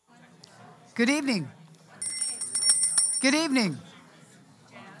Good evening. Good evening.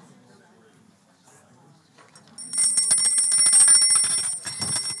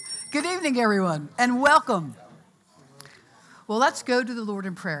 Good evening, everyone, and welcome. Well, let's go to the Lord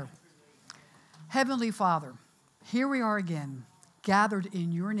in prayer. Heavenly Father, here we are again, gathered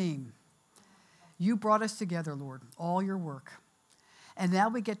in your name. You brought us together, Lord, all your work. And now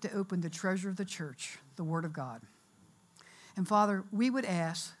we get to open the treasure of the church, the Word of God. And Father, we would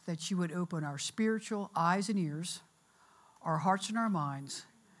ask that you would open our spiritual eyes and ears, our hearts and our minds,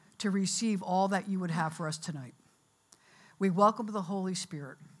 to receive all that you would have for us tonight. We welcome the Holy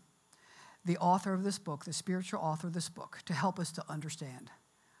Spirit, the author of this book, the spiritual author of this book, to help us to understand.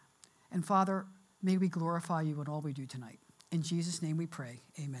 And Father, may we glorify you in all we do tonight. In Jesus' name we pray,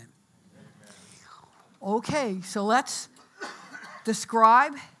 amen. Okay, so let's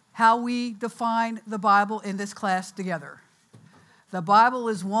describe how we define the Bible in this class together. The Bible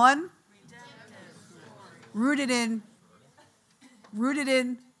is one, rooted in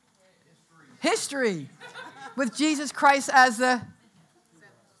history, with Jesus Christ as the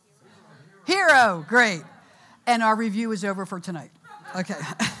hero. Great. And our review is over for tonight. Okay.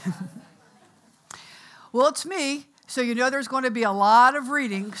 Well, it's me, so you know there's going to be a lot of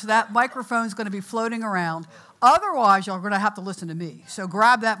reading, so that microphone's going to be floating around. Otherwise, you're going to have to listen to me. So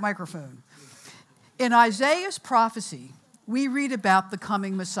grab that microphone. In Isaiah's prophecy, we read about the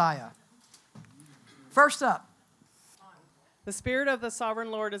coming Messiah. First up. The Spirit of the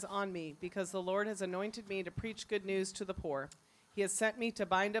Sovereign Lord is on me, because the Lord has anointed me to preach good news to the poor. He has sent me to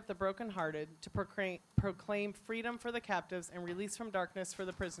bind up the brokenhearted, to proclaim freedom for the captives and release from darkness for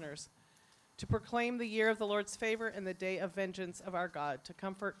the prisoners, to proclaim the year of the Lord's favor and the day of vengeance of our God, to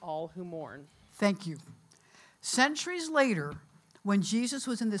comfort all who mourn. Thank you. Centuries later, when Jesus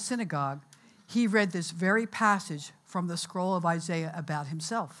was in the synagogue, he read this very passage from the scroll of Isaiah about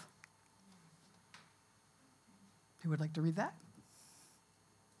himself. Who would like to read that?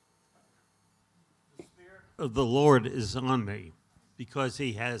 The Spirit of the Lord is on me, because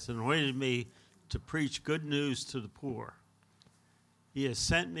he has anointed me to preach good news to the poor. He has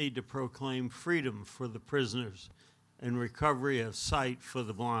sent me to proclaim freedom for the prisoners and recovery of sight for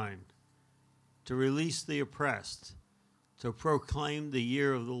the blind, to release the oppressed, to proclaim the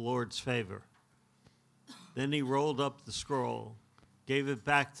year of the Lord's favor. Then he rolled up the scroll, gave it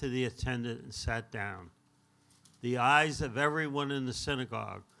back to the attendant, and sat down. The eyes of everyone in the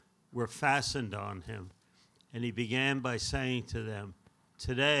synagogue were fastened on him, and he began by saying to them,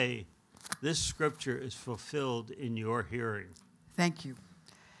 "Today, this scripture is fulfilled in your hearing." Thank you.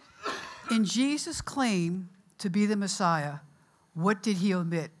 In Jesus' claim to be the Messiah, what did he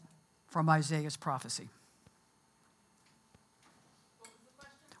omit from Isaiah's prophecy?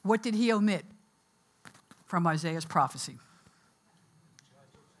 What did he omit from Isaiah's prophecy?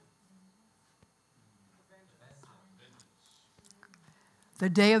 The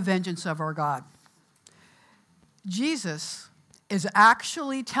day of vengeance of our God. Jesus is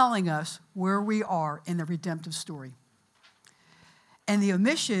actually telling us where we are in the redemptive story. And the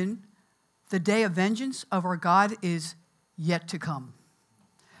omission, the day of vengeance of our God, is yet to come.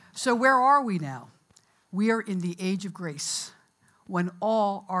 So where are we now? We are in the age of grace, when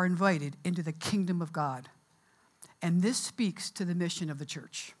all are invited into the kingdom of God. And this speaks to the mission of the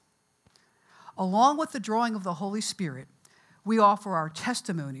church. Along with the drawing of the Holy Spirit, we offer our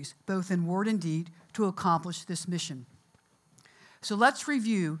testimonies, both in word and deed, to accomplish this mission. So let's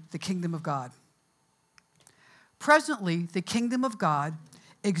review the kingdom of God. Presently, the kingdom of God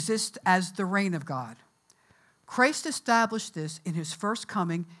exists as the reign of God. Christ established this in his first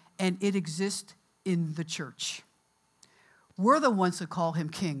coming, and it exists in the church. We're the ones that call him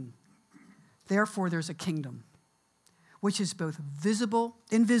king. Therefore, there's a kingdom, which is both visible,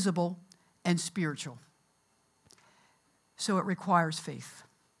 invisible, and spiritual. So it requires faith.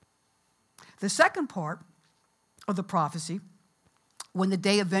 The second part of the prophecy, when the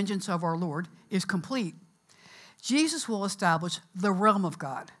day of vengeance of our Lord is complete, Jesus will establish the realm of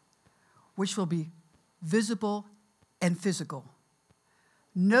God, which will be visible and physical.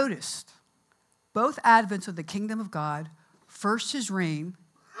 Notice, both advents of the kingdom of God, first his reign,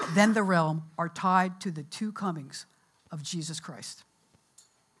 then the realm, are tied to the two comings of Jesus Christ.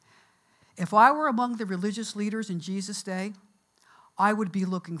 If I were among the religious leaders in Jesus' day, I would be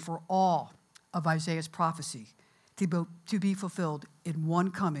looking for all of Isaiah's prophecy to be fulfilled in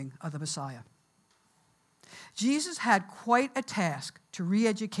one coming of the Messiah. Jesus had quite a task to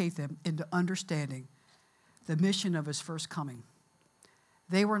re-educate them into understanding the mission of his first coming.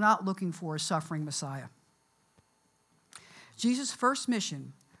 They were not looking for a suffering Messiah. Jesus' first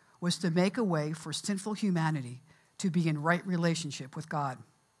mission was to make a way for sinful humanity to be in right relationship with God.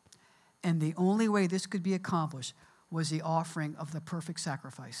 And the only way this could be accomplished was the offering of the perfect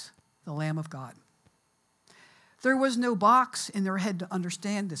sacrifice, the Lamb of God. There was no box in their head to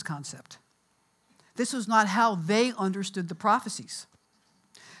understand this concept. This was not how they understood the prophecies.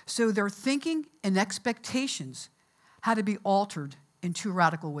 So their thinking and expectations had to be altered in two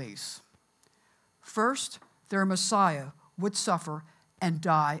radical ways. First, their Messiah would suffer and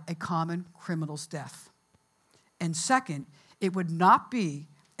die a common criminal's death. And second, it would not be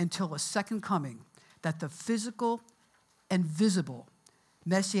until a second coming that the physical and visible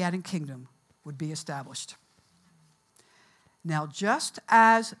Messianic kingdom would be established. Now, just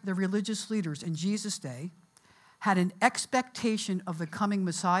as the religious leaders in Jesus' day had an expectation of the coming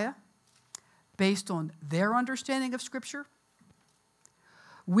Messiah based on their understanding of Scripture,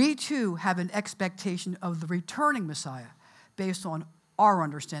 we too have an expectation of the returning Messiah based on our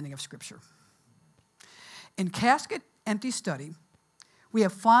understanding of Scripture. In Casket Empty Study, we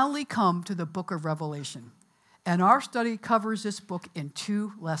have finally come to the book of Revelation, and our study covers this book in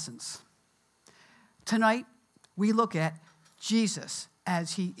 2 lessons. Tonight, we look at Jesus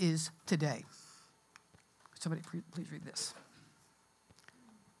as he is today. Somebody please read this.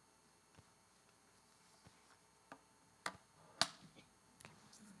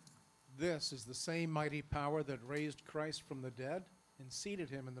 This is the same mighty power that raised Christ from the dead and seated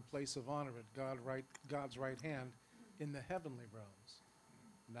him in the place of honor at God's right hand in the heavenly realms.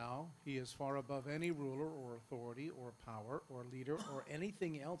 Now he is far above any ruler or authority or power or leader or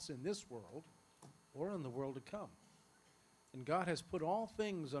anything else in this world or in the world to come. And God has put all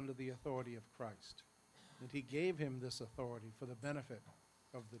things under the authority of Christ, and he gave him this authority for the benefit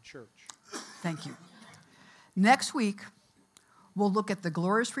of the church. Thank you. Next week, we'll look at the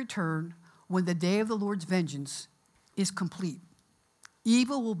glorious return when the day of the Lord's vengeance is complete.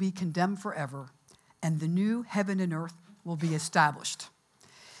 Evil will be condemned forever, and the new heaven and earth will be established.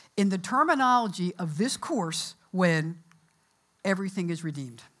 In the terminology of this course, when everything is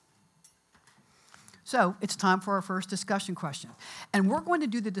redeemed. So it's time for our first discussion question. And we're going to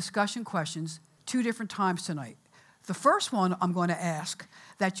do the discussion questions 2 different times tonight. The first one I'm going to ask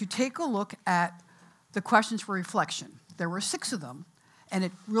that you take a look at the questions for reflection. There were 6 of them, and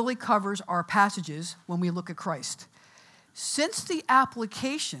it really covers our passages when we look at Christ. Since the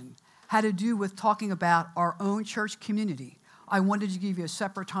application had to do with talking about our own church community, I wanted to give you a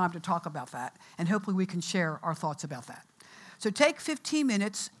separate time to talk about that, and hopefully we can share our thoughts about that. So take 15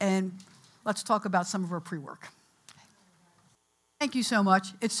 minutes, and let's talk about some of our pre-work. Thank you so much.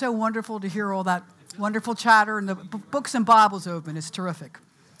 It's so wonderful to hear all that wonderful chatter and the books and Bibles open. It's terrific.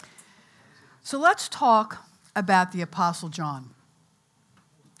 So let's talk about the Apostle John,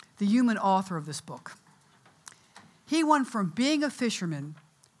 the human author of this book. He went from being a fisherman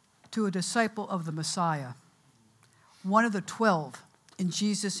to a disciple of the Messiah, one of the 12 in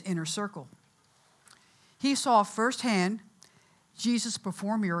Jesus' inner circle. He saw firsthand Jesus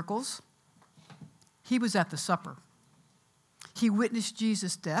perform miracles. He was at the supper. He witnessed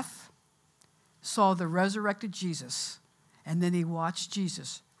Jesus' death, saw the resurrected Jesus, and then he watched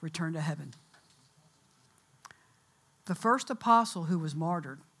Jesus return to heaven. The first apostle who was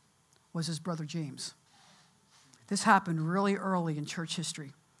martyred was his brother James. This happened really early in church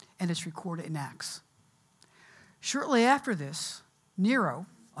history, and it's recorded in Acts. Shortly after this,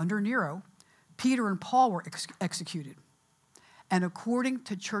 under Nero, Peter and Paul were executed. And according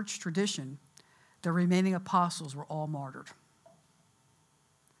to church tradition, the remaining apostles were all martyred.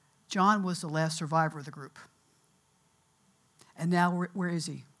 John was the last survivor of the group. And now where is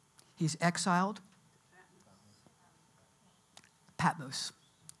he? He's exiled. Patmos.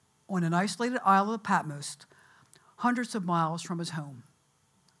 On an isolated isle of Patmos, hundreds of miles from his home.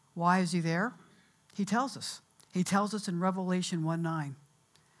 Why is he there? He tells us. He tells us in Revelation 1:9,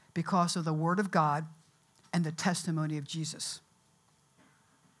 because of the word of God and the testimony of Jesus.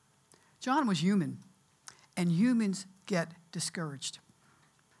 John was human, and humans get discouraged.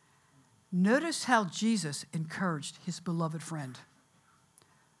 Notice how Jesus encouraged his beloved friend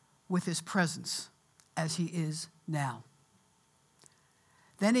with his presence as he is now.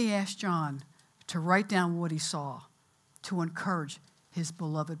 Then he asked John to write down what he saw to encourage his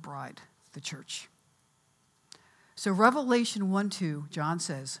beloved bride, the church. So Revelation 1:2, John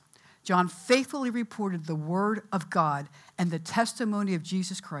says, John faithfully reported the word of God and the testimony of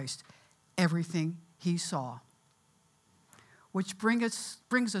Jesus Christ, everything he saw. Which brings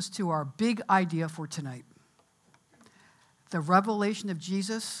us to our big idea for tonight. The revelation of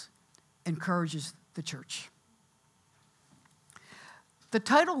Jesus encourages the church. The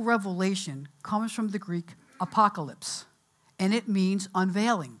title Revelation comes from the Greek apocalypse, and it means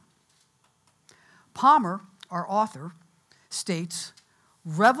unveiling. Palmer, our author, states,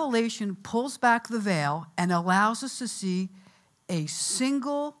 Revelation pulls back the veil and allows us to see a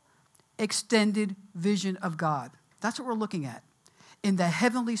single extended vision of God. That's what we're looking at in the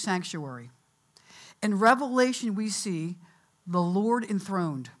heavenly sanctuary. In Revelation, we see the Lord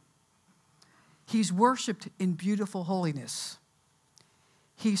enthroned. He's worshiped in beautiful holiness.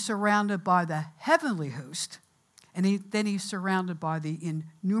 He's surrounded by the heavenly host, and then he's surrounded by the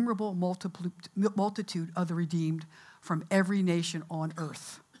innumerable multitude of the redeemed from every nation on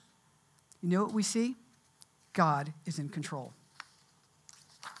earth. You know what we see? God is in control.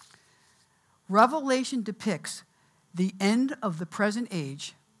 Revelation depicts the end of the present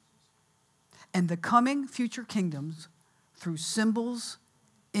age and the coming future kingdoms through symbols,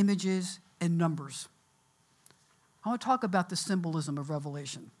 images, and numbers. I want to talk about the symbolism of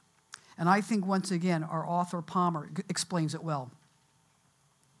Revelation. And I think, once again, our author Palmer explains it well.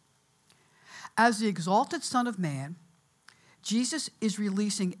 As the exalted Son of Man, Jesus is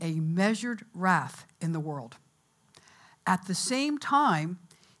releasing a measured wrath in the world. At the same time,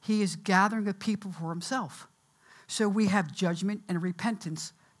 he is gathering a people for himself. So we have judgment and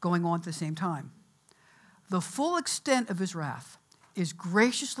repentance going on at the same time. The full extent of his wrath is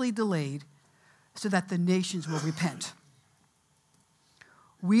graciously delayed so that the nations will repent.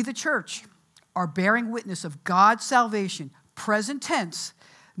 We, the church, are bearing witness of God's salvation, present tense,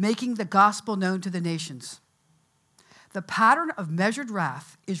 making the gospel known to the nations. The pattern of measured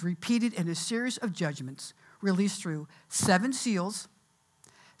wrath is repeated in a series of judgments released through 7 seals,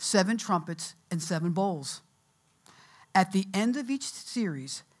 7 trumpets, and 7 bowls. At the end of each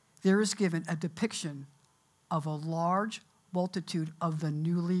series, there is given a depiction of a large multitude of the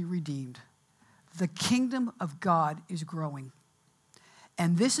newly redeemed. The kingdom of God is growing.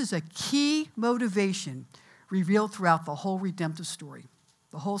 And this is a key motivation revealed throughout the whole redemptive story,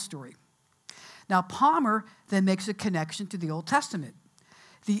 the whole story. Now, Palmer then makes a connection to the Old Testament.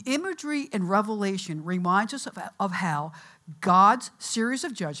 The imagery in Revelation reminds us of how God's series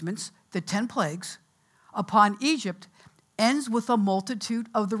of judgments, the 10 plagues, upon Egypt ends with a multitude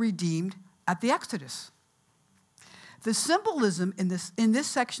of the redeemed at the Exodus. The symbolism in this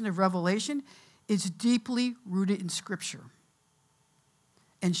section of Revelation is deeply rooted in Scripture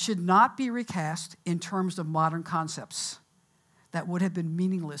and should not be recast in terms of modern concepts that would have been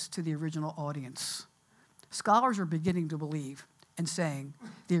meaningless to the original audience. Scholars are beginning to believe and saying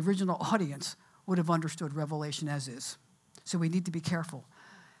the original audience would have understood Revelation as is. So we need to be careful.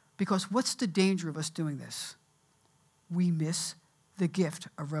 Because what's the danger of us doing this? We miss the gift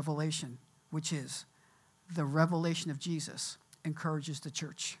of revelation, which is the revelation of Jesus encourages the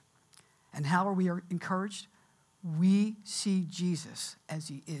church. And how are we encouraged? We see Jesus as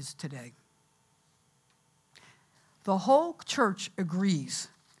he is today. The whole church agrees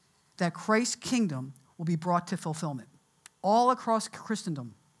that Christ's kingdom will be brought to fulfillment all across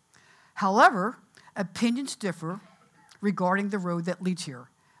Christendom. However, opinions differ regarding the road that leads here.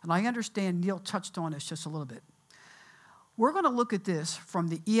 And I understand Neil touched on this just a little bit. We're going to look at this from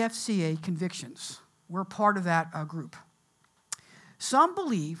the EFCA convictions. We're part of that group. Some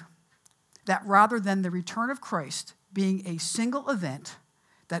believe that rather than the return of Christ being a single event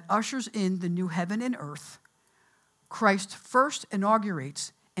that ushers in the new heaven and earth, Christ first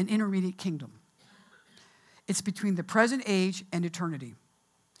inaugurates an intermediate kingdom. It's between the present age and eternity.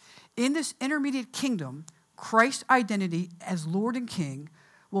 In this intermediate kingdom, Christ's identity as Lord and King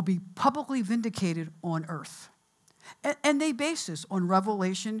will be publicly vindicated on earth. And they base this on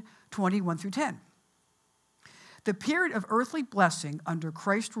Revelation 21 through 10. The period of earthly blessing under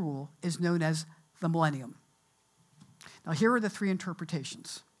Christ's rule is known as the millennium. Now, here are the 3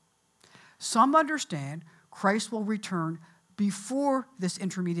 interpretations. Some understand Christ will return before this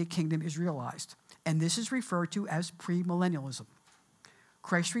intermediate kingdom is realized, and this is referred to as premillennialism.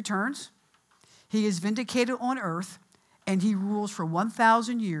 Christ returns, he is vindicated on earth, and he rules for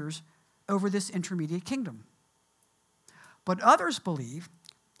 1,000 years over this intermediate kingdom. But others believe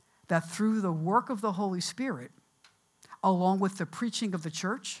that through the work of the Holy Spirit, along with the preaching of the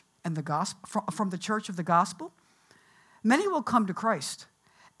church and the gospel, from the church of the gospel, many will come to Christ,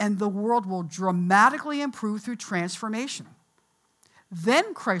 and the world will dramatically improve through transformation.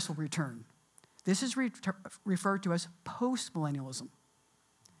 Then Christ will return. This is referred to as postmillennialism.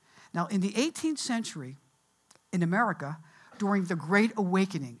 Now, in the 18th century, in America, during the Great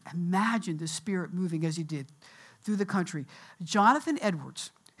Awakening, imagine the Spirit moving as he did through the country. Jonathan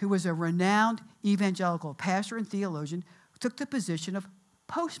Edwards, who was a renowned evangelical pastor and theologian, took the position of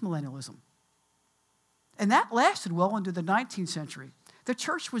postmillennialism. And that lasted well into the 19th century. The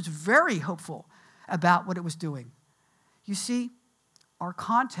church was very hopeful about what it was doing. You see, our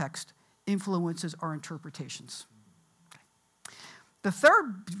context influences our interpretations. The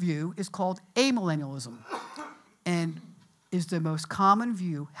third view is called amillennialism and is the most common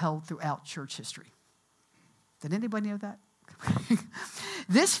view held throughout church history. Did anybody know that?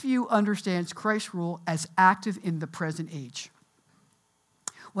 This view understands Christ's rule as active in the present age.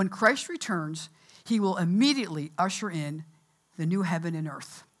 When Christ returns, he will immediately usher in the new heaven and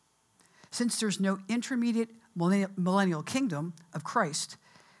earth. Since there's no intermediate millennial kingdom of Christ,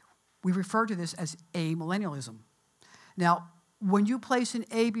 we refer to this as amillennialism. Now, when you place an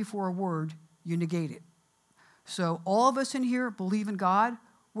A before a word, you negate it. So all of us in here believe in God.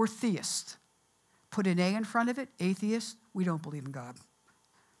 We're theists. Put an A in front of it, atheist, we don't believe in God.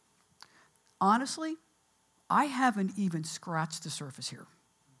 Honestly, I haven't even scratched the surface here,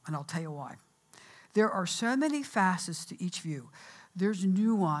 and I'll tell you why. There are so many facets to each view. There's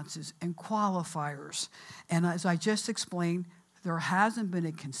nuances and qualifiers, and as I just explained, there hasn't been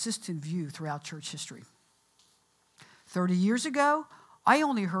a consistent view throughout church history. 30 years ago, I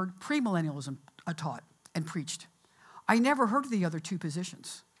only heard premillennialism taught and preached. I never heard of the other two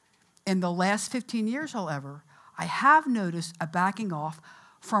positions. In the last 15 years, however, I have noticed a backing off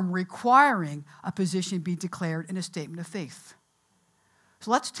from requiring a position be declared in a statement of faith. So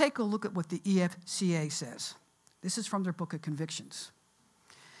let's take a look at what the EFCA says. This is from their book of Convictions.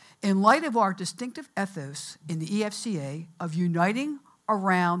 In light of our distinctive ethos in the EFCA of uniting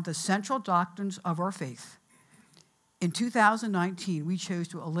around the central doctrines of our faith, in 2019, we chose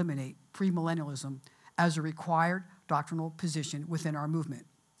to eliminate premillennialism as a required doctrinal position within our movement.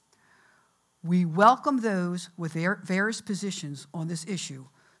 We welcome those with various positions on this issue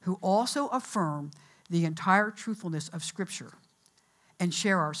who also affirm the entire truthfulness of Scripture and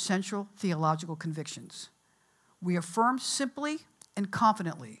share our central theological convictions. We affirm simply and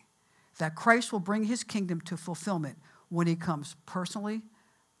confidently that Christ will bring his kingdom to fulfillment when he comes personally,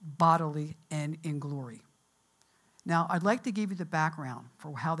 bodily, and in glory. Now, I'd like to give you the background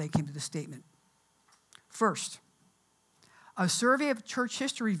for how they came to this statement. First, a survey of church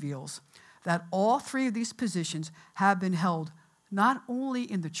history reveals that all three of these positions have been held not only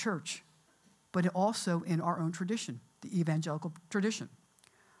in the church, but also in our own tradition, the evangelical tradition.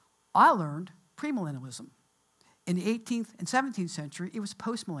 I learned premillennialism. In the 18th and 17th century, it was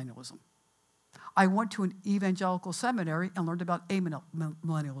postmillennialism. I went to an evangelical seminary and learned about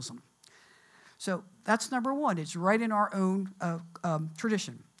amillennialism. So that's number one. It's right in our own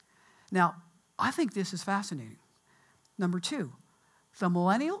tradition. Now, I think this is fascinating. Number two, the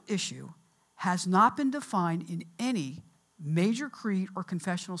millennial issue has not been defined in any major creed or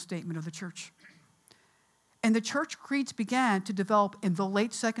confessional statement of the church. And the church creeds began to develop in the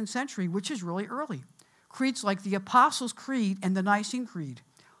late 2nd century, which is really early. Creeds like the Apostles' Creed and the Nicene Creed.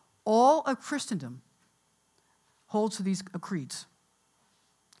 All of Christendom holds to these creeds.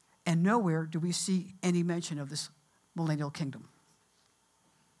 And nowhere do we see any mention of this millennial kingdom.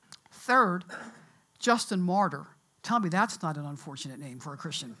 Third, Justin Martyr, tell me that's not an unfortunate name for a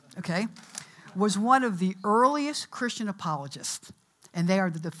Christian, okay, was one of the earliest Christian apologists, and they are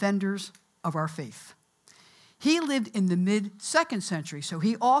the defenders of our faith. He lived in the mid-2nd century, so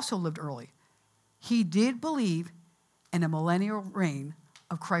he also lived early. He did believe in a millennial reign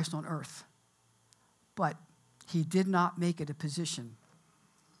of Christ on earth, but he did not make it a position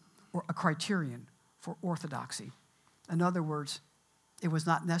or a criterion for orthodoxy. In other words, it was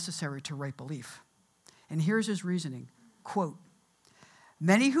not necessary to right belief. And here's his reasoning, quote,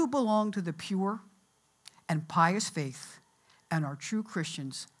 "Many who belong to the pure and pious faith and are true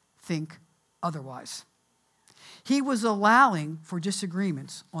Christians think otherwise." He was allowing for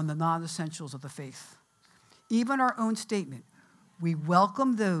disagreements on the non-essentials of the faith. Even our own statement, we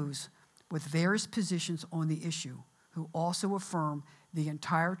welcome those with various positions on the issue who also affirm the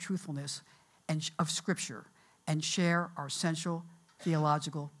entire truthfulness of Scripture and share our central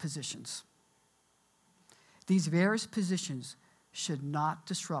theological positions. These various positions should not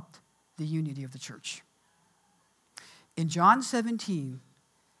disrupt the unity of the church. In John 17,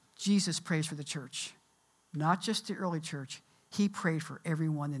 Jesus prays for the church, not just the early church. He prayed for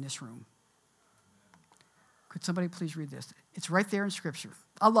everyone in this room. Could somebody please read this? It's right there in Scripture.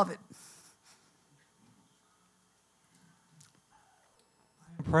 I love it.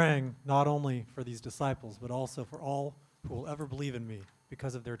 I'm praying not only for these disciples, but also for all who will ever believe in me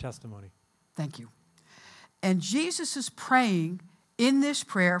because of their testimony. Thank you. And Jesus is praying in this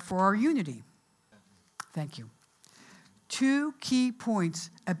prayer for our unity. Thank you. Two key points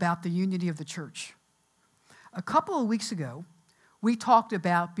about the unity of the church. A couple of weeks ago, we talked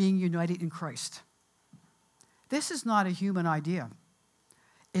about being united in Christ. This is not a human idea.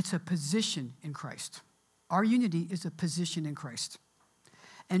 It's a position in Christ. Our unity is a position in Christ.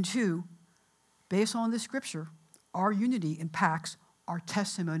 And two, based on this scripture, our unity impacts our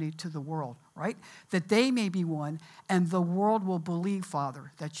testimony to the world, right? That they may be one, and the world will believe,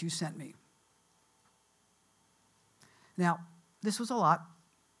 Father, that you sent me. Now, this was a lot,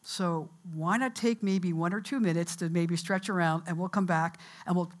 so why not take maybe 1 or 2 minutes to maybe stretch around, and we'll come back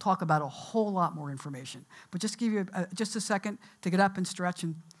and we'll talk about a whole lot more information. But just give you just a second to get up and stretch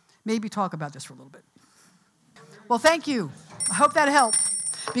and maybe talk about this for a little bit. Well, thank you. I hope that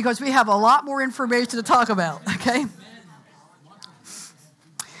helped, because we have a lot more information to talk about, okay?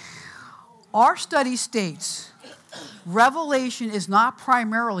 Our study states Revelation is not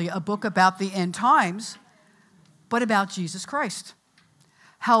primarily a book about the end times, but about Jesus Christ.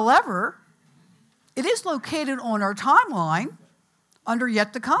 However, it is located on our timeline under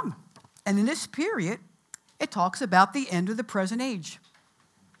yet to come. And in this period, it talks about the end of the present age.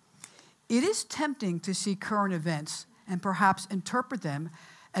 It is tempting to see current events and perhaps interpret them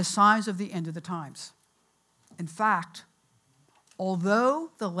as signs of the end of the times. In fact,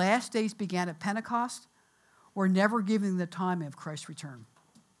 although the last days began at Pentecost, we're never given the time of Christ's return.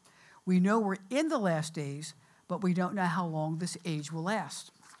 We know we're in the last days, but we don't know how long this age will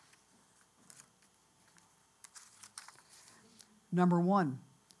last. Number one,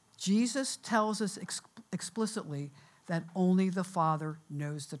 Jesus tells us explicitly that only the Father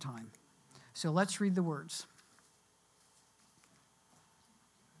knows the time. So let's read the words.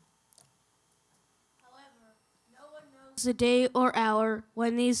 However, no one knows the day or hour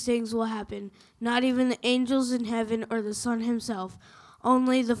when these things will happen, not even the angels in heaven or the Son himself.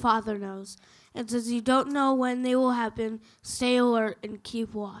 Only the Father knows. And since you don't know when they will happen, stay alert and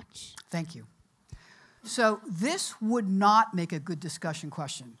keep watch. Thank you. So this would not make a good discussion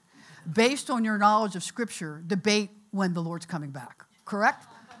question. Based on your knowledge of Scripture, debate when the Lord's coming back. Correct?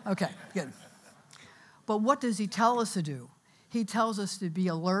 Okay, good. But what does he tell us to do? He tells us to be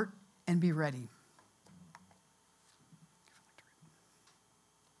alert and be ready.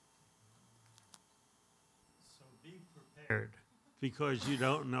 So be prepared, because you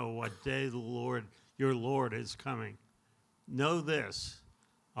don't know what day your Lord is coming. Know this,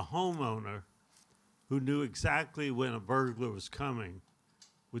 a homeowner who knew exactly when a burglar was coming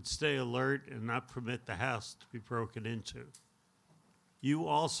would stay alert and not permit the house to be broken into. You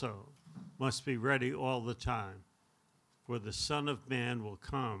also must be ready all the time, for the Son of Man will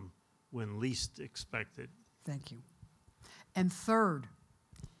come when least expected. Thank you. And third,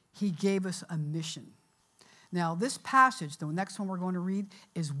 he gave us a mission. Now, this passage, the next one we're going to read,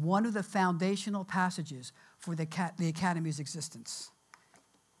 is one of the foundational passages for the Academy's existence.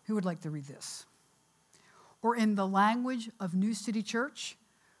 Who would like to read this? Or in the language of New City Church,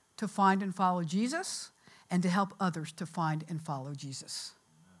 to find and follow Jesus, and to help others to find and follow Jesus.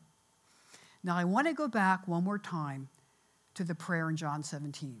 Now, I want to go back one more time to the prayer in John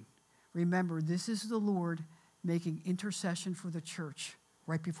 17. Remember, this is the Lord making intercession for the church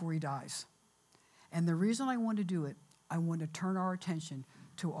right before he dies. And the reason I want to do it, I want to turn our attention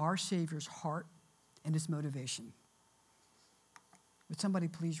to our Savior's heart and his motivation. Would somebody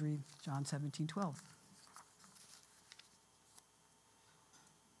please read John 17:12?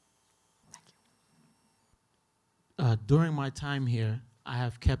 During my time here, I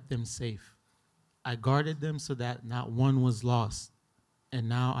have kept them safe. I guarded them so that not one was lost, and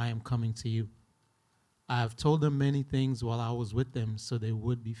now I am coming to you. I have told them many things while I was with them, so they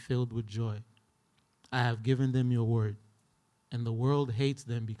would be filled with joy. I have given them your word, and the world hates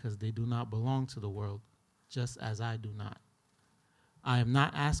them because they do not belong to the world, just as I do not. I am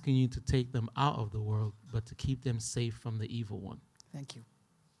not asking you to take them out of the world, but to keep them safe from the evil one. Thank you.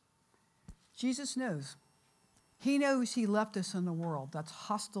 Jesus knows. He knows he left us in a world that's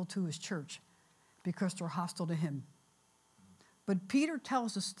hostile to his church because they're hostile to him. But Peter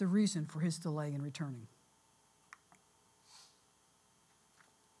tells us the reason for his delay in returning.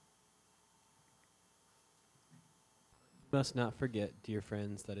 You must not forget, dear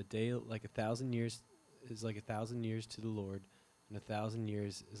friends, that a day like 1,000 years is like 1,000 years to the Lord, and 1,000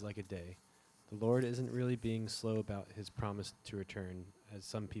 years is like a day. The Lord isn't really being slow about his promise to return, as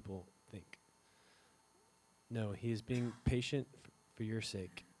some people think. No, he is being patient for your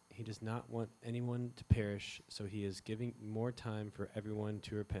sake. He does not want anyone to perish, so he is giving more time for everyone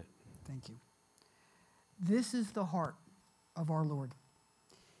to repent. Thank you. This is the heart of our Lord.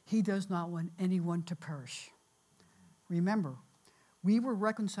 He does not want anyone to perish. Remember, we were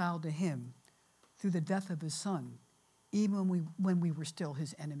reconciled to him through the death of his Son, even when we were still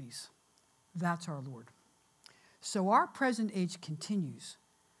his enemies. That's our Lord. So our present age continues.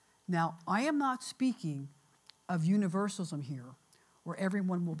 Now, I am not speaking of universalism here, where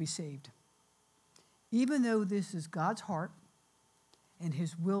everyone will be saved. Even though this is God's heart and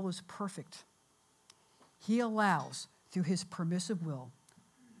his will is perfect, he allows through his permissive will,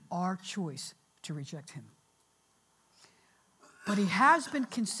 our choice to reject him. But he has been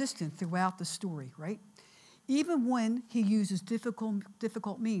consistent throughout the story, right? Even when he uses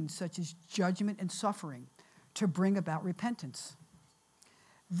difficult means such as judgment and suffering to bring about repentance.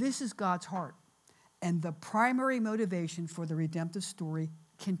 This is God's heart and the primary motivation for the redemptive story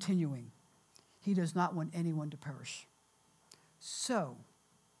continuing. He does not want anyone to perish. So,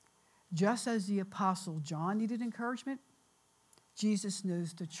 just as the apostle John needed encouragement, Jesus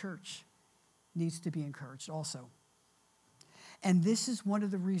knows the church needs to be encouraged also. And this is one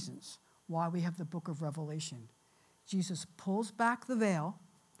of the reasons why we have the book of Revelation. Jesus pulls back the veil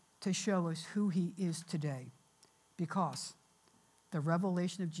to show us who he is today, because the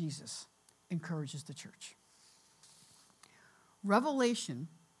revelation of Jesus encourages the church. Revelation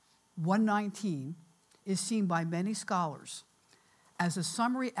 1:19 is seen by many scholars as a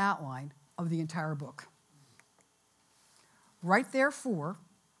summary outline of the entire book. Write therefore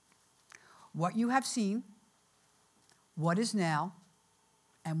what you have seen, what is now,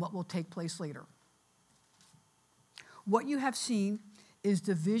 and what will take place later. What you have seen is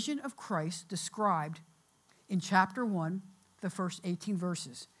the vision of Christ described in chapter 1, the first 18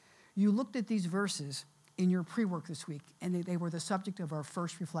 verses. You looked at these verses in your pre-work this week, and they were the subject of our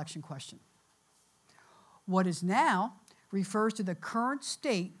first reflection question. What is now refers to the current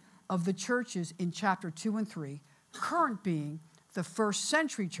state of the churches in chapter 2 and 3, current being the first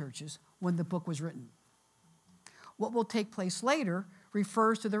century churches when the book was written. What will take place later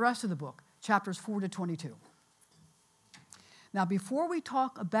refers to the rest of the book, chapters 4 to 22. Now, before we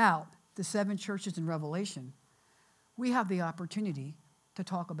talk about the 7 churches in Revelation, we have the opportunity to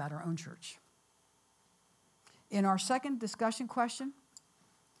talk about our own church. In our second discussion question,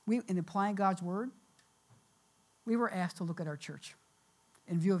 in applying God's word, we were asked to look at our church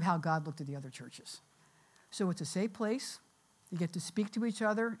in view of how God looked at the other churches. So it's a safe place. You get to speak to each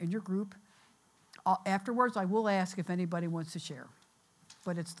other in your group. Afterwards, I will ask if anybody wants to share.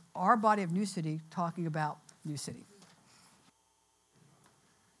 But it's our body of New City talking about New City.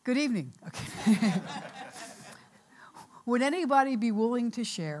 Good evening. Okay. Would anybody be willing to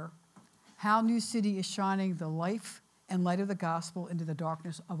share how New City is shining the life and light of the gospel into the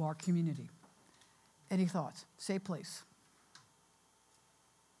darkness of our community? Any thoughts? Safe place.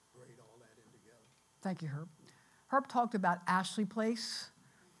 Braid all that in together. Thank you, Herb. Herb talked about Ashley Place,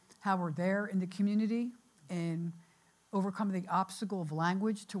 how we're there in the community and overcoming the obstacle of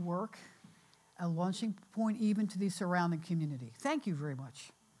language to work, a launching point even to the surrounding community. Thank you very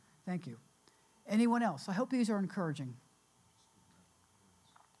much. Thank you. Anyone else? I hope these are encouraging.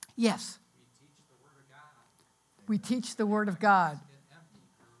 Yes. We teach the Word of God.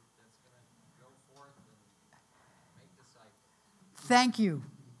 Thank you.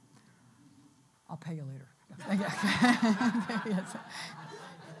 I'll pay you later. Yes.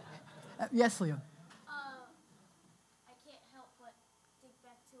 Yes, Liam. I can't help but think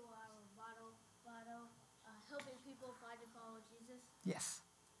back to our motto, helping people find and follow Jesus. Yes.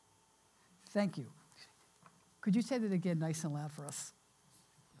 Thank you. Could you say that again nice and loud for us?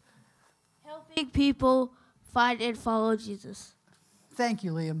 Helping people find and follow Jesus. Thank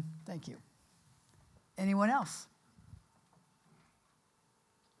you, Liam. Thank you. Anyone else?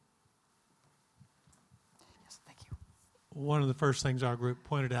 Yes, thank you. One of the first things our group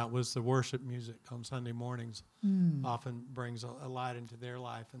pointed out was the worship music on Sunday mornings often brings a light into their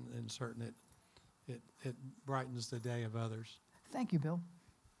life, and certain it brightens the day of others. Thank you, Bill.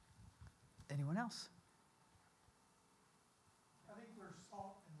 Anyone else? I think we're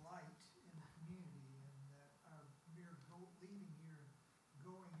salt and light in the community, and that our mere leaving here and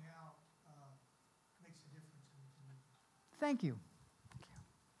going out makes a difference in the community. Thank you.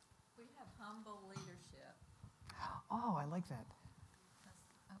 We have humble leadership. Oh, I like that.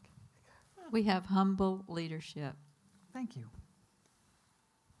 Okay. We have humble leadership. Thank you.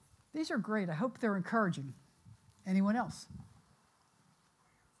 These are great. I hope they're encouraging. Anyone else?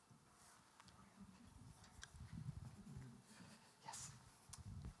 Yes.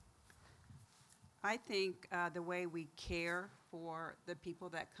 I think the way we care for the people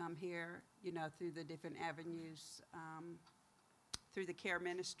that come here, through the different avenues, through the care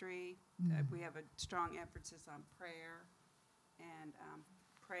ministry, we have a strong emphasis on prayer and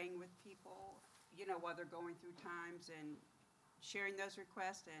praying with people, while they're going through times, and sharing those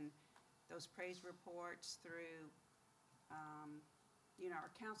requests and those praise reports through, our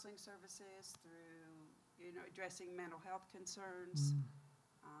counseling services, through, addressing mental health concerns.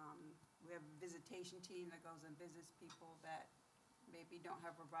 We have a visitation team that goes and visits people that maybe don't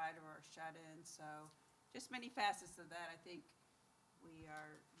have a provider or are shut in. So just many facets of that. I think we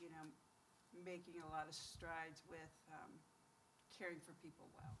are, making a lot of strides with caring for people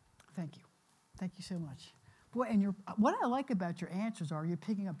well. Thank you. Thank you so much. Boy, and what I like about your answers are you're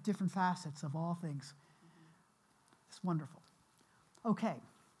picking up different facets of all things. It's wonderful. Okay.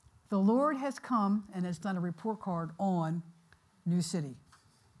 The Lord has come and has done a report card on New City.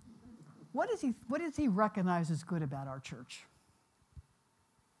 What does he recognize as good about our church?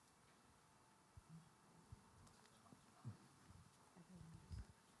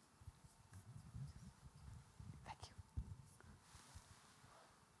 Thank you.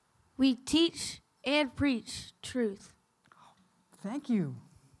 We teach and preach truth. Thank you.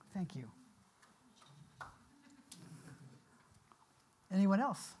 Thank you. Anyone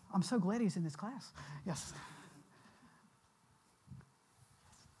else? I'm so glad he's in this class. Yes.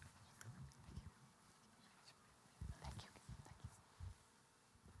 Thank you.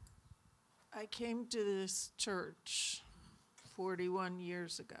 I came to this church 41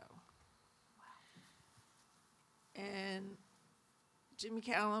 years ago. And Jimmy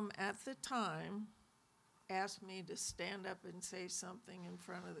Callum at the time asked me to stand up and say something in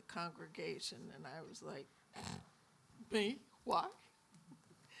front of the congregation, and I was like, me? Why?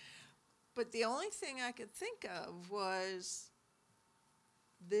 But the only thing I could think of was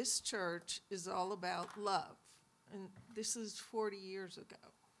this church is all about love. And this is 40 years ago.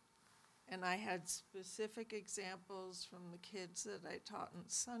 And I had specific examples from the kids that I taught in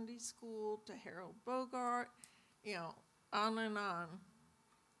Sunday school to Harold Bogart, you know, on and on.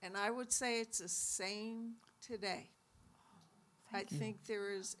 And I would say it's the same today. I think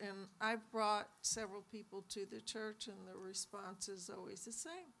there is, and I've brought several people to the church, and the response is always the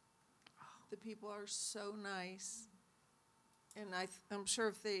same. The people are so nice. And I'm sure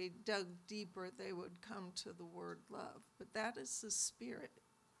if they dug deeper, they would come to the word love. But that is the spirit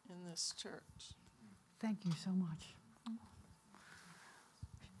in this church. Thank you so much.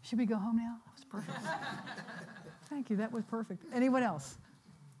 Should we go home now? That was perfect. Thank you. That was perfect. Anyone else?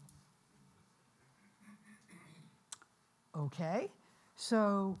 Okay.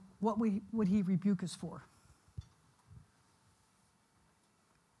 So what would he rebuke us for?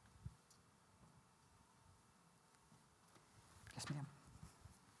 Yes, ma'am.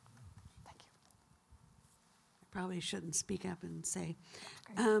 Thank you. I probably shouldn't speak up and say.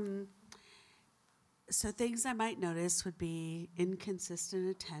 Okay. So things I might notice would be inconsistent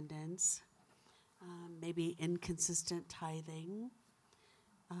attendance, maybe inconsistent tithing,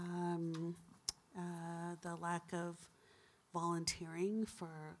 the lack of volunteering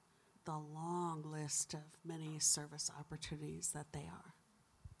for the long list of many service opportunities that they are.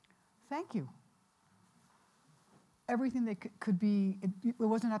 Thank you. Everything that could be, it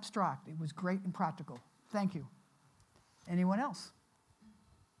wasn't abstract. It was great and practical. Thank you. Anyone else?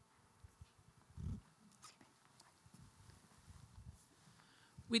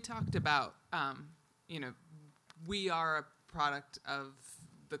 We talked about, we are a product of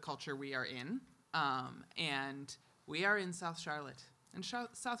the culture we are in, and we are in South Charlotte. And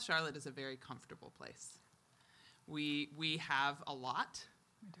South Charlotte is a very comfortable place. We have a lot,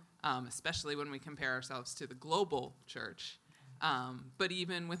 especially when we compare ourselves to the global church. But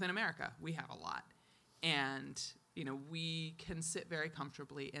even within America, we have a lot. And, we can sit very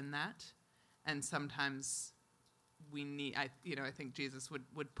comfortably in that. And sometimes we need, I think Jesus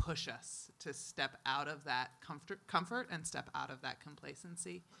would push us to step out of that comfort and step out of that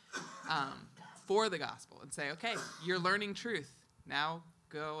complacency for the gospel and say, okay, you're learning truth. Now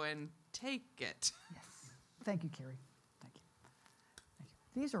go and take it. Yes. Thank you, Carrie. Thank you. Thank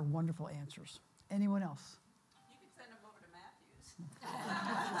you. These are wonderful answers. Anyone else? You can send them over to Matthews.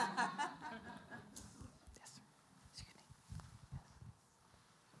 Yes, sir. Excuse me.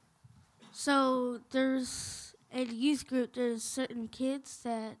 So there's, at youth group, there's certain kids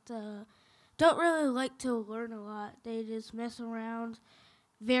that don't really like to learn a lot. They just mess around,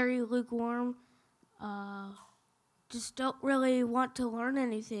 very lukewarm, just don't really want to learn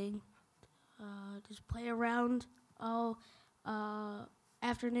anything. Just play around all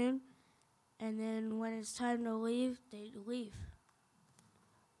afternoon, and then when it's time to leave, they leave.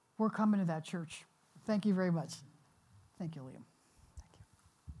 We're coming to that church. Thank you very much. Thank you, Liam. Thank you.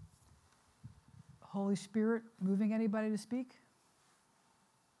 Holy Spirit, moving anybody to speak?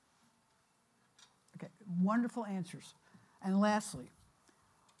 Okay, wonderful answers. And lastly,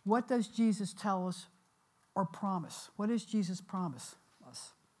 what does Jesus tell us or promise? What does Jesus promise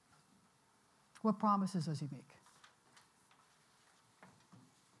us? What promises does he make?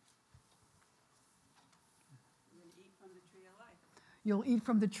 You'll eat from the tree of life. You'll eat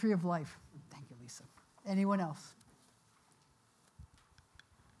from the tree of life. Thank you, Lisa. Anyone else?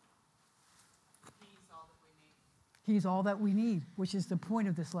 He's all that we need. He's all that we need, which is the point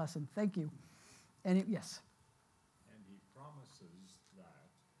of this lesson. Thank you. And yes. And he promises that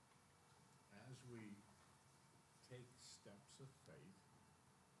as we take steps of faith,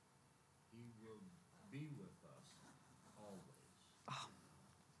 he will be with us always.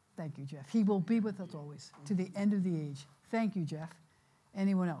 Thank you, Jeff. He will be with us always to the end of the age. Thank you, Jeff.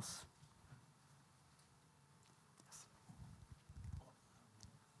 Anyone else?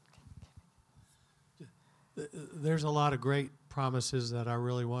 There's a lot of great promises that I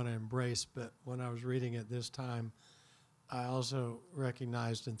really want to embrace, but when I was reading it this time, I also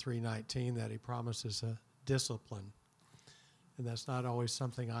recognized in 3:19 that he promises a discipline. And that's not always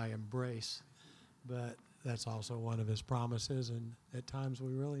something I embrace, but that's also one of his promises, and at times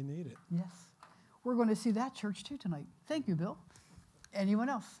we really need it. Yes. We're going to see that church too tonight. Thank you, Bill. Anyone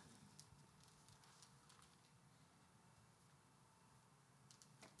else?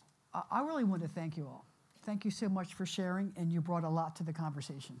 I really want to thank you all. Thank you so much for sharing, and you brought a lot to the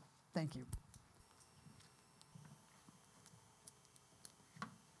conversation. Thank you.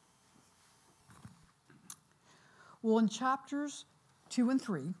 Well, in chapters 2 and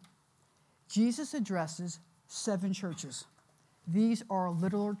 3, Jesus addresses 7 churches. These are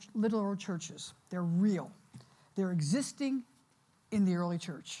literal churches. They're real. They're existing in the early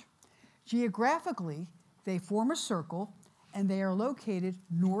church. Geographically, they form a circle, and they are located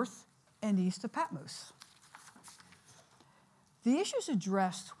north and east of Patmos. The issues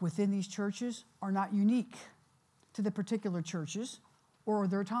addressed within these churches are not unique to the particular churches or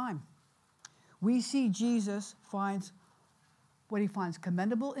their time. We see Jesus finds what he finds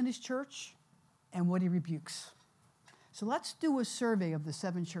commendable in his church and what he rebukes. So let's do a survey of the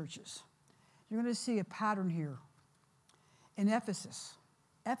 7 churches. You're going to see a pattern here. In Ephesus,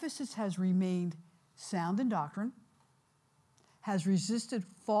 Ephesus has remained sound in doctrine, has resisted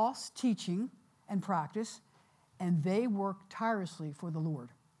false teaching and practice, and they work tirelessly for the Lord.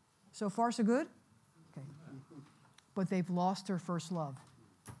 So far, so good? Okay. But they've lost their first love.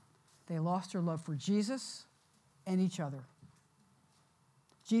 They lost their love for Jesus and each other.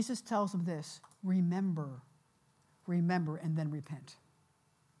 Jesus tells them this: remember, and then repent.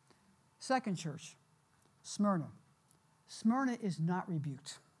 Second church, Smyrna. Smyrna is not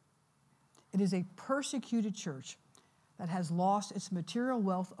rebuked. It is a persecuted church that has lost its material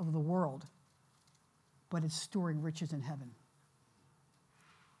wealth of the world, but it's storing riches in heaven.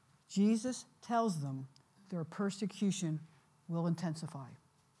 Jesus tells them their persecution will intensify.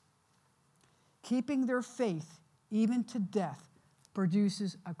 Keeping their faith, even to death,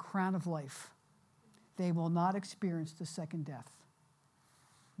 produces a crown of life. They will not experience the second death.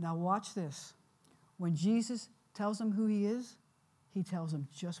 Now watch this. When Jesus tells them who he is, he tells them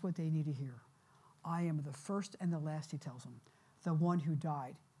just what they need to hear. I am the first and the last, he tells them, the one who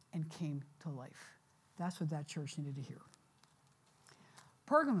died and came to life. That's what that church needed to hear.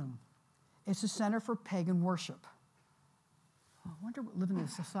 Pergamum, it's a center for pagan worship. I wonder what living in a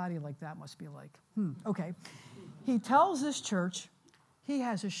society like that must be like. Okay. He tells this church he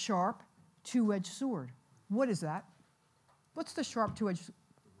has a sharp, two-edged sword. What is that? What's the sharp, two-edged sword?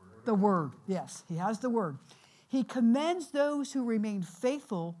 The word. Yes, he has the word. He commends those who remain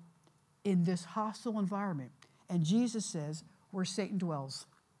faithful in this hostile environment. And Jesus says, where Satan dwells.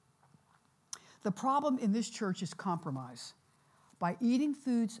 The problem in this church is compromise by eating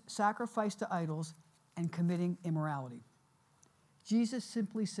foods sacrificed to idols and committing immorality. Jesus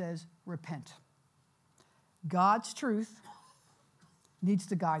simply says, repent. God's truth needs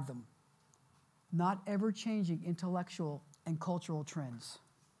to guide them, not ever-changing intellectual and cultural trends.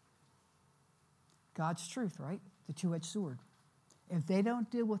 God's truth, right? The two-edged sword. If they don't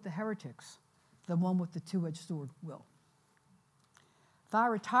deal with the heretics, the one with the two-edged sword will.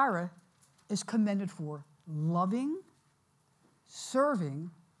 Thyatira is commended for loving, serving,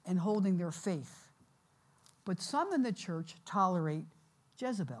 and holding their faith. But some in the church tolerate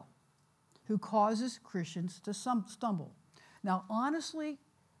Jezebel, who causes Christians to stumble. Now, honestly,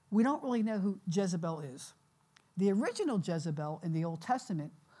 we don't really know who Jezebel is. The original Jezebel in the Old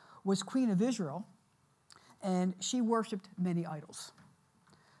Testament was Queen of Israel, and she worshipped many idols.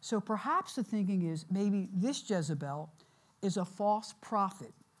 So perhaps the thinking is maybe this Jezebel is a false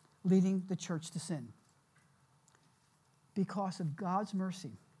prophet leading the church to sin. Because of God's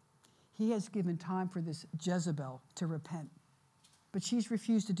mercy, he has given time for this Jezebel to repent, but she's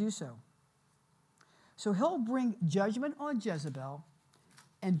refused to do so. So he'll bring judgment on Jezebel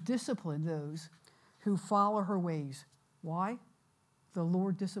and discipline those who follow her ways. Why? The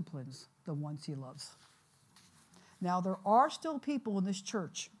Lord disciplines the ones he loves. Now, there are still people in this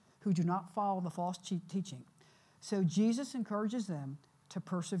church who do not follow the false teaching. So Jesus encourages them to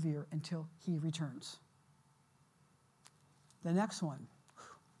persevere until he returns. The next one,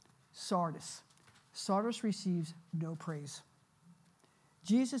 Sardis. Sardis receives no praise.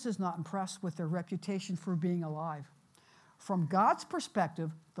 Jesus is not impressed with their reputation for being alive. From God's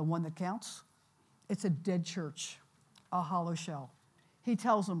perspective, the one that counts, it's a dead church, a hollow shell. He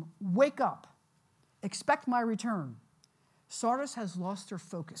tells them, wake up, expect my return. Sardis has lost their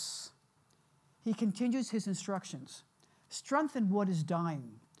focus. He continues his instructions. Strengthen what is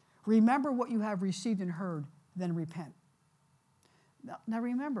dying. Remember what you have received and heard, then repent. Now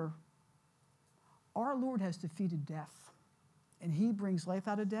remember, our Lord has defeated death, and he brings life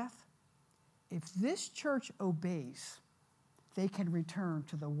out of death. If this church obeys, they can return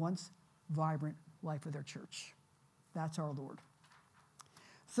to the once vibrant life of their church. That's our Lord.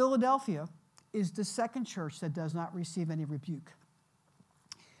 Philadelphia is the second church that does not receive any rebuke.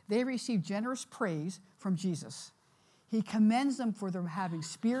 They receive generous praise from Jesus. He commends them for their having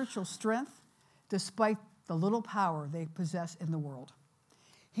spiritual strength despite the little power they possess in the world.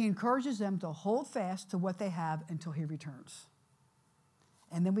 He encourages them to hold fast to what they have until he returns.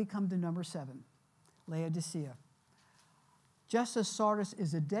 And then we come to number 7, Laodicea. Just as Sardis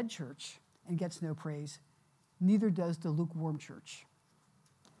is a dead church and gets no praise, neither does the lukewarm church.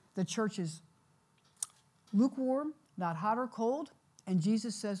 The church is lukewarm, not hot or cold, and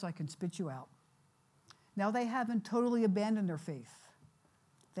Jesus says, I can spit you out. Now they haven't totally abandoned their faith.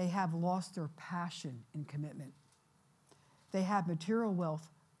 They have lost their passion and commitment. They have material wealth,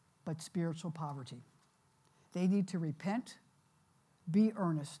 but spiritual poverty. They need to repent, be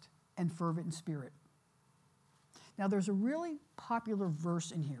earnest, and fervent in spirit. Now there's a really popular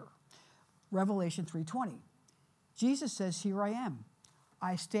verse in here, Revelation 3:20. Jesus says, here I am.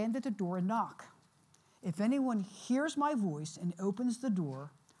 I stand at the door and knock. If anyone hears my voice and opens the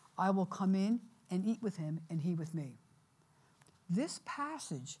door, I will come in and eat with him and he with me. This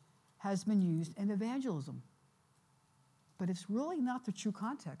passage has been used in evangelism, but it's really not the true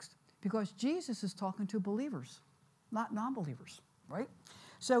context because Jesus is talking to believers, not non-believers, right?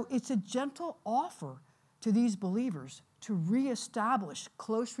 So it's a gentle offer to these believers to reestablish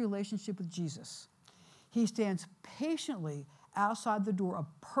close relationship with Jesus. He stands patiently outside the door of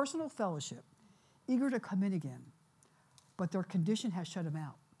personal fellowship, eager to come in again, but their condition has shut him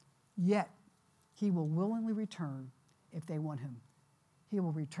out. Yet, he will willingly return if they want him. He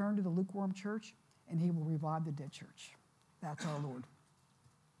will return to the lukewarm church, and he will revive the dead church. That's our Lord.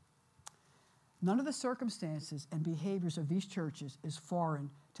 None of the circumstances and behaviors of these churches is foreign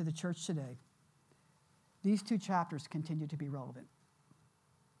to the church today. These 2 chapters continue to be relevant.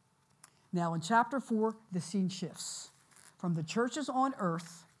 Now, in chapter 4, the scene shifts from the churches on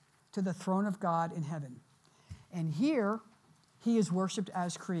earth to the throne of God in heaven. And here, he is worshiped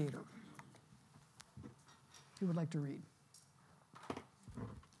as creator. Who would like to read?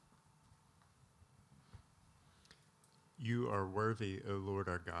 You are worthy, O Lord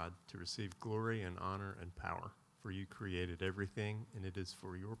our God, to receive glory and honor and power, for you created everything, and it is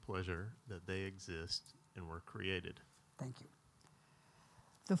for your pleasure that they exist and were created. Thank you.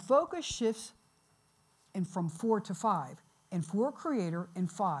 The focus shifts from 4 to 5, and 4 creator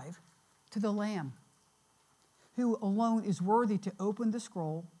and 5 to the Lamb, who alone is worthy to open the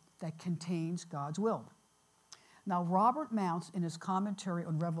scroll that contains God's will. Now, Robert Mounce, in his commentary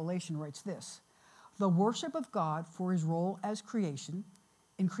on Revelation, writes this: the worship of God for his role as creation,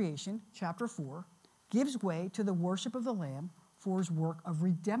 in creation, chapter 4, gives way to the worship of the Lamb for his work of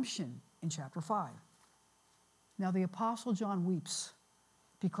redemption in chapter 5. Now, the Apostle John weeps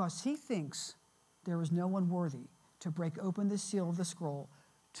because he thinks there is no one worthy to break open the seal of the scroll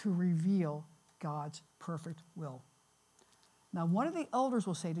to reveal God's perfect will. Now, one of the elders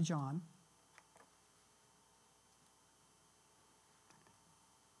will say to John,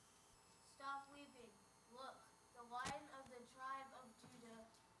 Stop weeping. Look, the Lion of the tribe of Judah,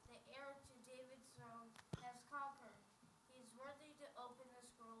 the heir to David's throne, has conquered. He is worthy to open the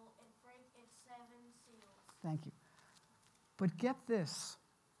scroll and break its 7 seals. thank you. But get this,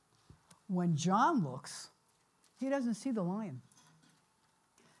 when John looks, he doesn't see the lion.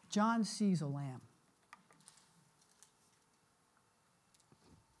 John sees a lamb.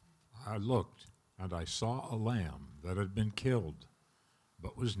 I looked, and I saw a lamb that had been killed,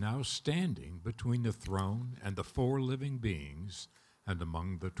 but was now standing between the throne and the 4 living beings and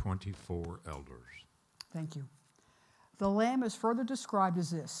among the 24 elders. Thank you. The lamb is further described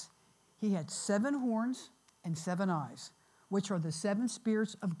as this: he had 7 horns and 7 eyes, which are the 7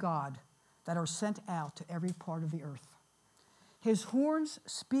 spirits of God that are sent out to every part of the earth. His horns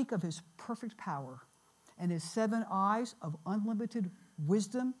speak of his perfect power, and his 7 eyes of unlimited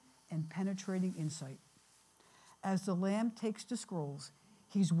wisdom and penetrating insight. As the Lamb takes the scrolls,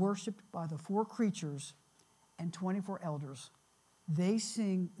 he's worshipped by the 4 creatures and 24 elders, they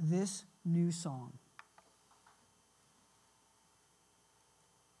sing this new song.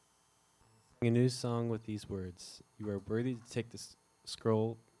 A new song with these words. You are worthy to take this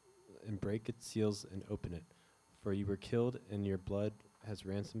scroll and break its seals and open it. For you were killed, and your blood has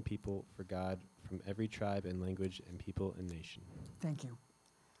ransomed people for God from every tribe and language and people and nation. Thank you.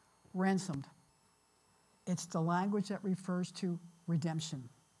 Ransomed. It's the language that refers to redemption.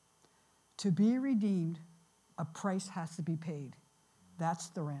 To be redeemed, a price has to be paid. That's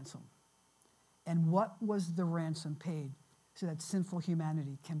the ransom. And what was the ransom paid so that sinful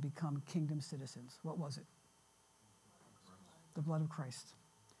humanity can become kingdom citizens? What was it? The blood of Christ.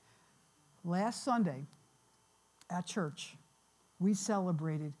 Last Sunday at church, we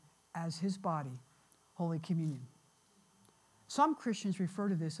celebrated as his body, Holy Communion. Some Christians refer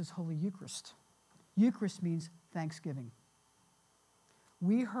to this as Holy Eucharist. Eucharist means thanksgiving.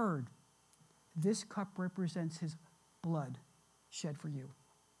 We heard this cup represents his blood shed for you.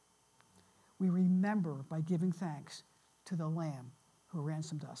 We remember by giving thanks to the Lamb who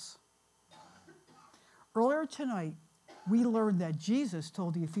ransomed us. Earlier tonight, we learned that Jesus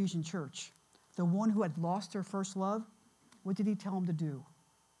told the Ephesian church, the one who had lost their first love, what did he tell them to do?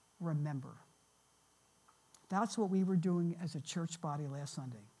 Remember. That's what we were doing as a church body last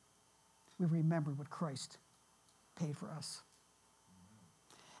Sunday. We remembered what Christ paid for us.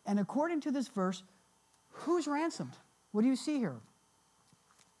 And according to this verse, who's ransomed? What do you see here?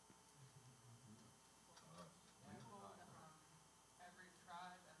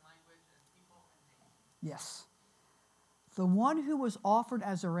 Yes. The one who was offered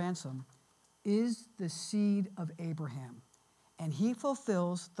as a ransom is the seed of Abraham, and he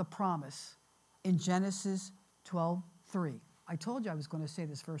fulfills the promise in Genesis 12:3. I told you I was going to say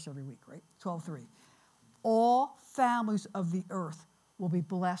this verse every week, right? 12:3. All families of the earth will be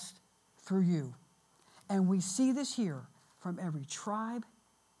blessed through you. And we see this here from every tribe,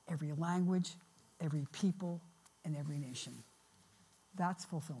 every language, every people, and every nation. That's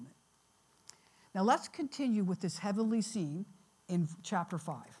fulfillment. Now let's continue with this heavenly scene in chapter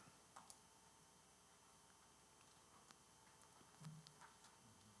 5. And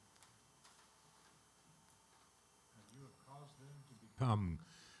you have caused them to become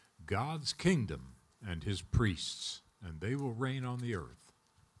God's kingdom and his priests, and they will reign on the earth.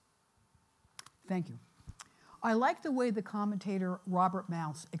 Thank you. I like the way the commentator Robert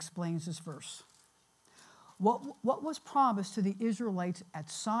Mounce explains this verse. What was promised to the Israelites at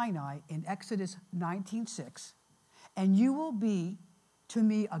Sinai in Exodus 19:6, and you will be to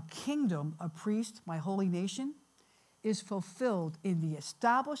me a kingdom, a priest, my holy nation, is fulfilled in the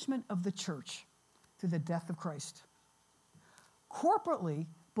establishment of the church through the death of Christ. Corporately,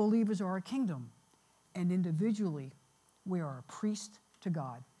 believers are a kingdom, and individually, we are a priest to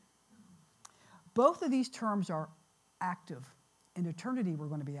God. Both of these terms are active. In eternity, we're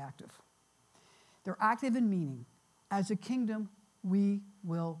going to be active. They're active in meaning. As a kingdom, we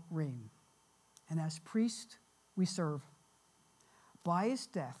will reign. And as priests, we serve. By his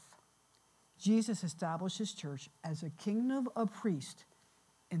death, Jesus established his church as a kingdom of priests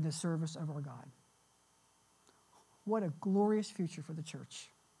in the service of our God. What a glorious future for the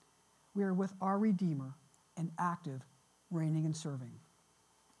church. We are with our Redeemer and active, reigning and serving.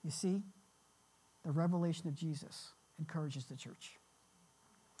 You see, the revelation of Jesus encourages the church.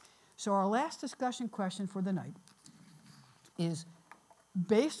 So our last discussion question for the night is,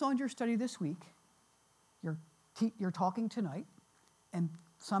 based on your study this week, you're talking tonight, and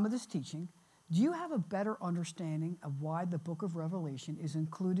some of this teaching, do you have a better understanding of why the book of Revelation is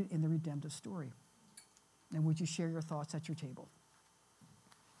included in the redemptive story? And would you share your thoughts at your table?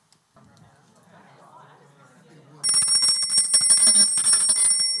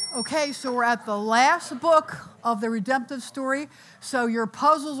 Okay, so we're at the last book of the redemptive story. So your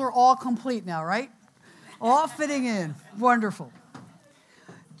puzzles are all complete now, right? All fitting in. Wonderful.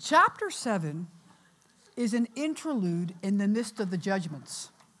 Chapter 7 is an interlude in the midst of the judgments.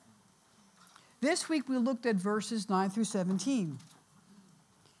 This week we looked at verses 9 through 17.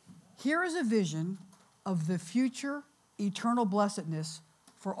 Here is a vision of the future eternal blessedness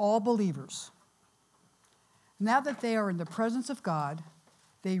for all believers. Now that they are in the presence of God,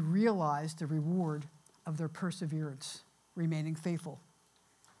 they realize the reward of their perseverance, remaining faithful.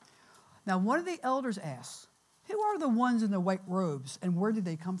 Now, one of the elders asks, who are the ones in the white robes, and where did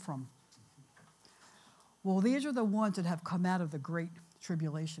they come from? Well, these are the ones that have come out of the great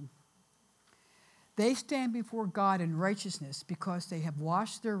tribulation. They stand before God in righteousness because they have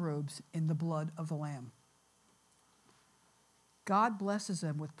washed their robes in the blood of the Lamb. God blesses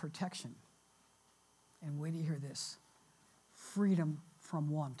them with protection. And wait till you hear this, freedom from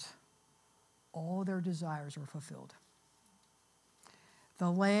want. all their desires are fulfilled. The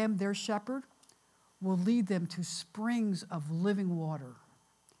Lamb, their shepherd, will lead them to springs of living water,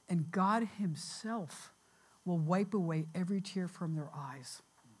 and God himself will wipe away every tear from their eyes.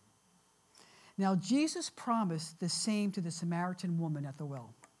 Now, Jesus promised the same to the Samaritan woman at the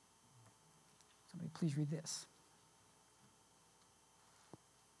well. Somebody please read this.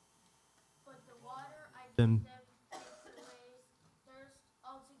 But the water I give them takes away thirst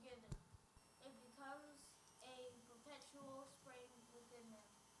altogether. It becomes a perpetual spring within them,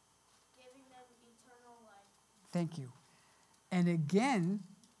 giving them eternal life. Thank you. And again,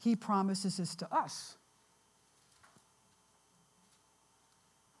 he promises this to us.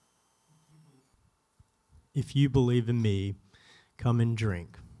 If you believe in me, come and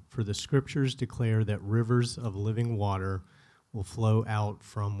drink, for the scriptures declare that rivers of living water will flow out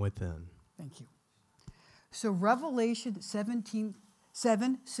from within. Thank you. So Revelation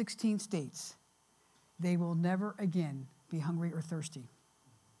 7:16 states, they will never again be hungry or thirsty.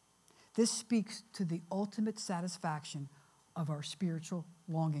 This speaks to the ultimate satisfaction of our spiritual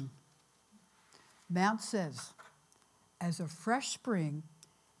longing. Mount says, as a fresh spring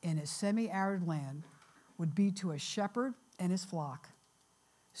in a semi-arid land would be to a shepherd and his flock,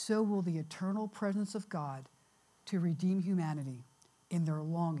 so will the eternal presence of God to redeem humanity in their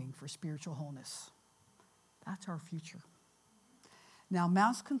longing for spiritual wholeness. That's our future. Now,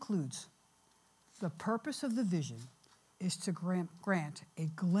 Mounce concludes, the purpose of the vision is to grant a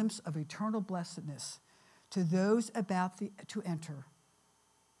glimpse of eternal blessedness to those about to enter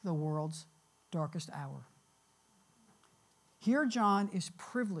the world's darkest hour. Here, John is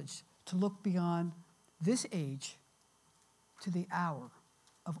privileged to look beyond this age to the hour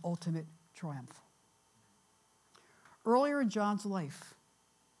of ultimate triumph. Earlier in John's life,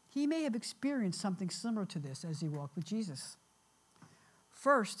 he may have experienced something similar to this as he walked with Jesus.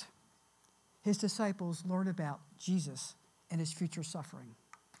 First, his disciples learned about Jesus and his future suffering.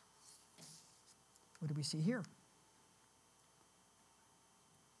 What do we see here?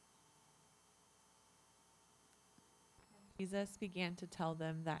 Jesus began to tell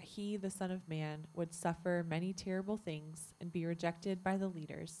them that he, the Son of Man, would suffer many terrible things and be rejected by the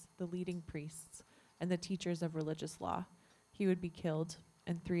leaders, the leading priests, and the teachers of religious law. He would be killed,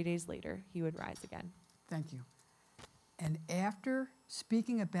 and 3 days later, he would rise again. Thank you. And after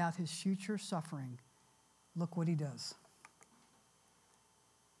speaking about his future suffering, look what he does.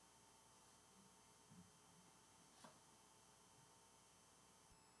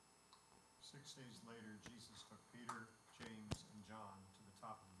 "6 days later, Jesus took Peter, James, and John to the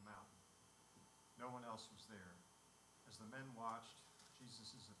top of the mountain. No one else was there. As the men watched,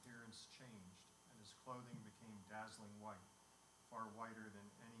 Jesus' appearance changed, and his clothing became dazzling white, far whiter than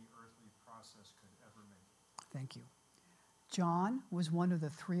any earthly process could ever make it." Thank you. John was one of the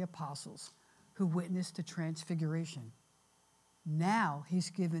 3 apostles who witnessed the transfiguration. Now he's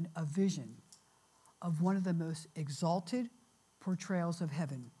given a vision of one of the most exalted portrayals of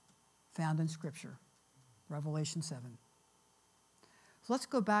heaven found in Scripture, Revelation 7. So let's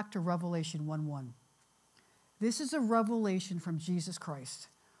go back to Revelation 1:1. This is a revelation from Jesus Christ,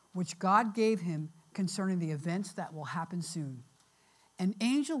 which God gave him concerning the events that will happen soon. An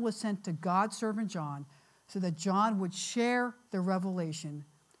angel was sent to God's servant John so that John would share the revelation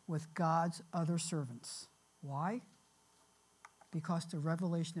with God's other servants. Why? Because the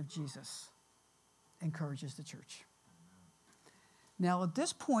revelation of Jesus encourages the church. Now, at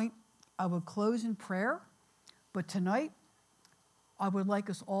this point, I would close in prayer, but tonight, I would like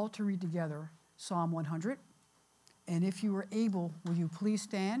us all to read together Psalm 100. And if you are able, will you please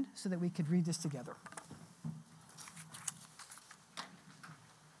stand so that we could read this together?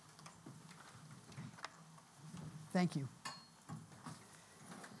 Thank you.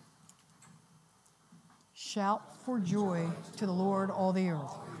 Shout for joy to the Lord, all the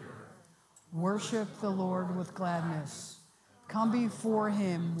earth. Worship the Lord with gladness. Come before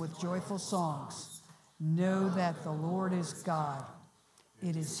him with joyful songs. Know that the Lord is God.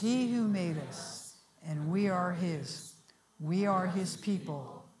 It is he who made us, and we are his. We are his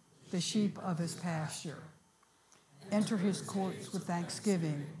people, the sheep of his pasture. Enter his courts with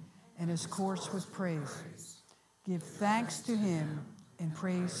thanksgiving and his courts with praise. Give thanks to him and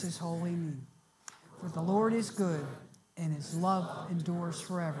praise his holy name. For the Lord is good, and his love endures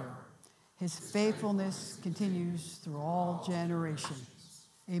forever. His faithfulness continues through all generations.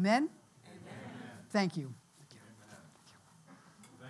 Amen? Amen. Thank you.